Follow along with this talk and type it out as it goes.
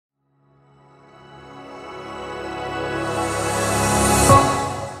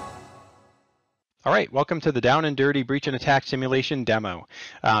All right, welcome to the down and dirty breach and attack simulation demo.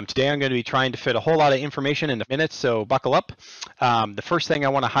 Today I'm going to be trying to fit a whole lot of information into minutes, so buckle up. The first thing I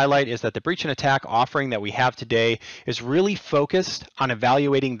want to highlight is that the breach and attack offering that we have today is really focused on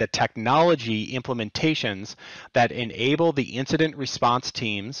evaluating the technology implementations that enable the incident response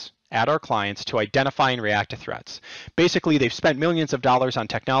teams at our clients to identify and react to threats. Basically, they've spent millions of dollars on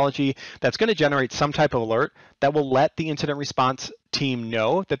technology that's going to generate some type of alert that will let the incident response team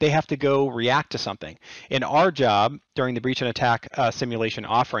know that they have to go react to something. And our job during the breach and attack simulation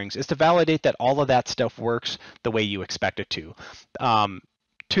offerings is to validate that all of that stuff works the way you expect it to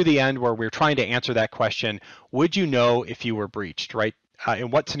the end where we're trying to answer that question, would you know if you were breached, right?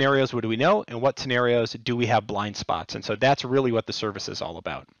 In what scenarios would we know? In what scenarios do we have blind spots? And so that's really what the service is all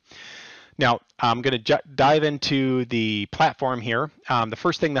about. Now, I'm going to dive into the platform here. The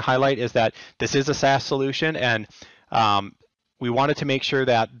first thing to highlight is that this is a SaaS solution, and we wanted to make sure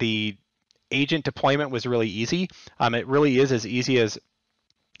that the agent deployment was really easy. It really is as easy as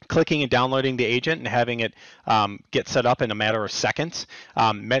clicking and downloading the agent and having it get set up in a matter of seconds.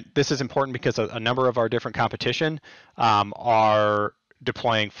 This is important because a number of our different competition are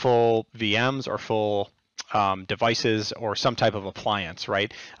deploying full VMs or full devices or some type of appliance,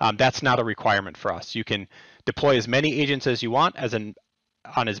 right? That's not a requirement for us. You can deploy as many agents as you want,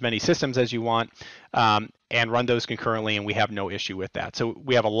 on as many systems as you want, and run those concurrently, and we have no issue with that. So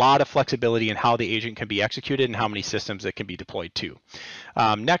we have a lot of flexibility in how the agent can be executed and how many systems it can be deployed to.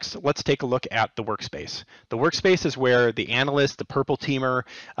 Next, let's take a look at the workspace. The workspace is where the analyst, the purple teamer,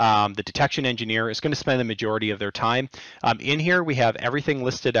 the detection engineer is going to spend the majority of their time. In here, we have everything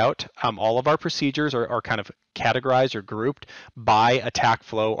listed out. All of our procedures are kind of categorized or grouped by attack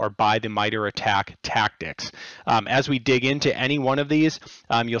flow or by the MITRE ATT&CK tactics. As we dig into any one of these,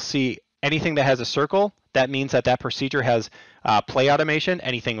 you'll see anything that has a circle, that means that procedure has play automation.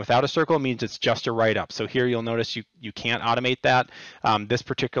 Anything without a circle means it's just a write-up. So here you'll notice you can't automate that. This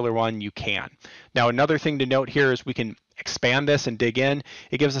particular one you can. Now another thing to note here is we can expand this and dig in.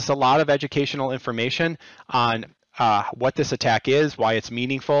 It gives us a lot of educational information on what this attack is, why it's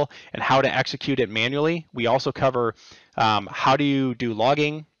meaningful, and how to execute it manually. We also cover how do you do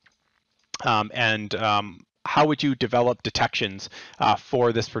logging and how would you develop detections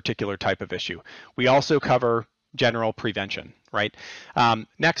for this particular type of issue. We also cover general prevention, right?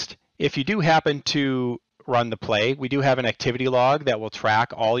 Next, if you do happen to run the play, we do have an activity log that will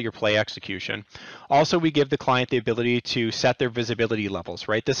track all your play execution. Also, we give the client the ability to set their visibility levels,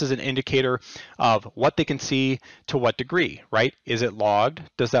 right? This is an indicator of what they can see to what degree, right? Is it logged?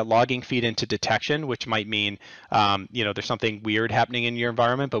 Does that logging feed into detection, which might mean, there's something weird happening in your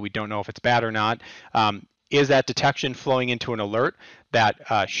environment, but we don't know if it's bad or not. Is that detection flowing into an alert that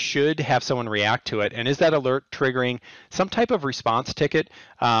should have someone react to it? And is that alert triggering some type of response ticket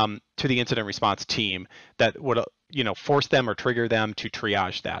to the incident response team that would force them or trigger them to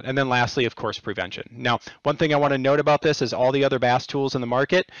triage that? And then lastly, of course, prevention. Now, one thing I want to note about this is all the other BAS tools in the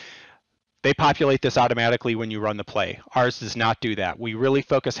market, they populate this automatically when you run the play. Ours does not do that. We really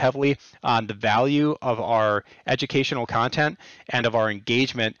focus heavily on the value of our educational content and of our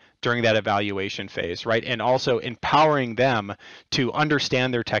engagement during that evaluation phase, right? And also empowering them to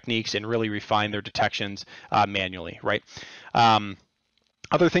understand their techniques and really refine their detections manually, right?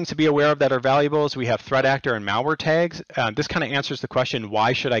 Other things to be aware of that are valuable is we have threat actor and malware tags. This kind of answers the question,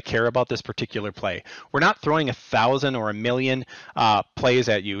 why should I care about this particular play? We're not throwing 1,000 or 1,000,000 plays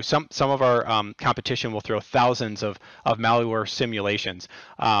at you. Some of our competition will throw thousands of malware simulations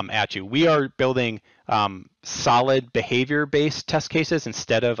at you. We are building solid behavior-based test cases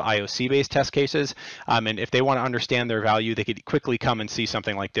instead of IOC-based test cases. And if they want to understand their value, they could quickly come and see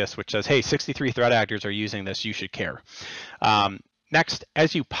something like this, which says, hey, 63 threat actors are using this, you should care. Next,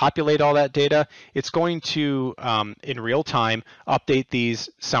 as you populate all that data, it's going to, in real time, update these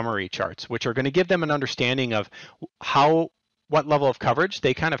summary charts, which are going to give them an understanding of what level of coverage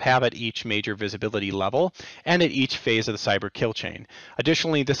they kind of have at each major visibility level and at each phase of the cyber kill chain.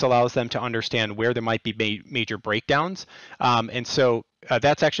 Additionally, this allows them to understand where there might be major breakdowns. And so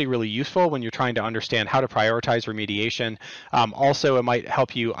that's actually really useful when you're trying to understand how to prioritize remediation. Also, it might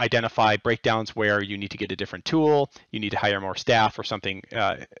help you identify breakdowns where you need to get a different tool, you need to hire more staff or something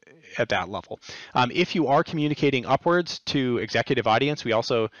at that level. If you are communicating upwards to executive audiences, we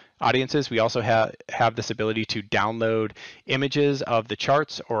also have this ability to download images of the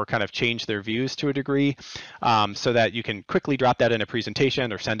charts or kind of change their views to a degree so that you can quickly drop that in a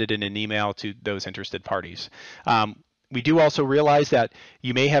presentation or send it in an email to those interested parties. We do also realize that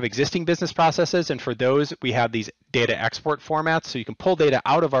you may have existing business processes, and for those, we have these data export formats, so you can pull data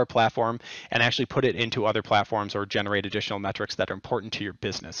out of our platform and actually put it into other platforms or generate additional metrics that are important to your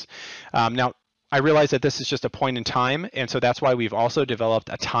business. Now, I realize that this is just a point in time, and so that's why we've also developed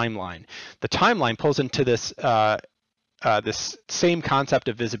a timeline. The timeline pulls into this this same concept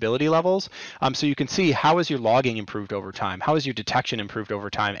of visibility levels. So you can see, how has your logging improved over time? How has your detection improved over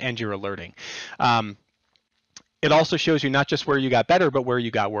time, and your alerting? It also shows you not just where you got better, but where you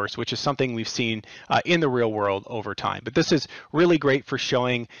got worse, which is something we've seen in the real world over time. But this is really great for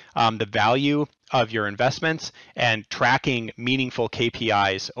showing the value of your investments and tracking meaningful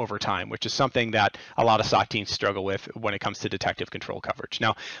KPIs over time, which is something that a lot of SOC teams struggle with when it comes to detective control coverage.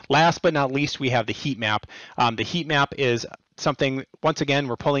 Now, last but not least, we have the heat map. The heat map is something, once again,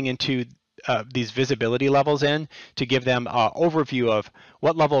 we're pulling into these visibility levels in to give them an overview of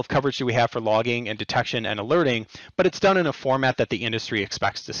what level of coverage do we have for logging and detection and alerting, but it's done in a format that the industry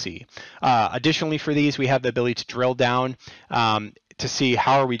expects to see. Additionally, for these, we have the ability to drill down to see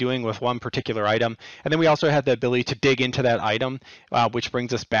how are we doing with one particular item. And then we also have the ability to dig into that item, which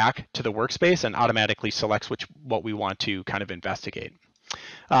brings us back to the workspace and automatically selects what we want to kind of investigate.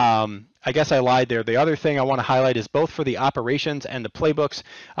 I guess I lied there. The other thing I want to highlight is both for the operations and the playbooks.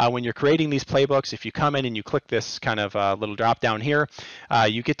 When you're creating these playbooks, if you come in and you click this kind of little drop down here,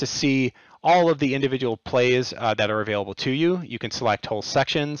 you get to see all of the individual plays that are available to you. You can select whole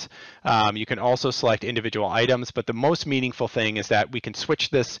sections. You can also select individual items, but the most meaningful thing is that we can switch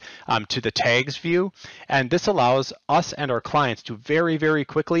this to the tags view, and this allows us and our clients to very, very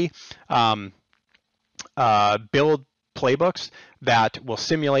quickly build playbooks that will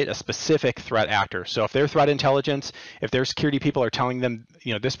simulate a specific threat actor. So if their threat intelligence, if their security people are telling them,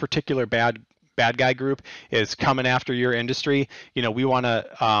 this particular bad guy group is coming after your industry, we want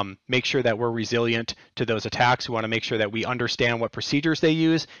to make sure that we're resilient to those attacks. We want to make sure that we understand what procedures they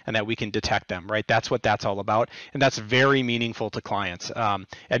use and that we can detect them, right? That's what that's all about. And that's very meaningful to clients.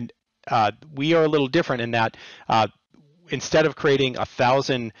 And we are a little different in that instead of creating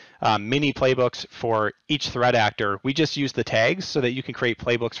 1,000 mini playbooks for each threat actor, we just use the tags so that you can create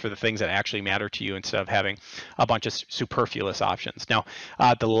playbooks for the things that actually matter to you instead of having a bunch of superfluous options. Now,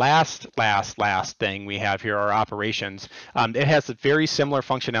 the last thing we have here are operations. It has a very similar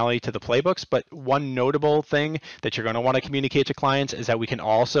functionality to the playbooks, but one notable thing that you're going to want to communicate to clients is that we can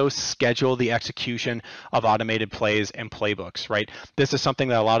also schedule the execution of automated plays and playbooks, right? This is something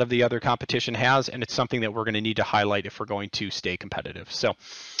that a lot of the other competition has, and it's something that we're going to need to highlight if we're going to stay competitive. So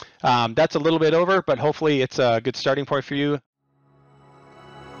that's a little bit over, but hopefully it's a good starting point for you.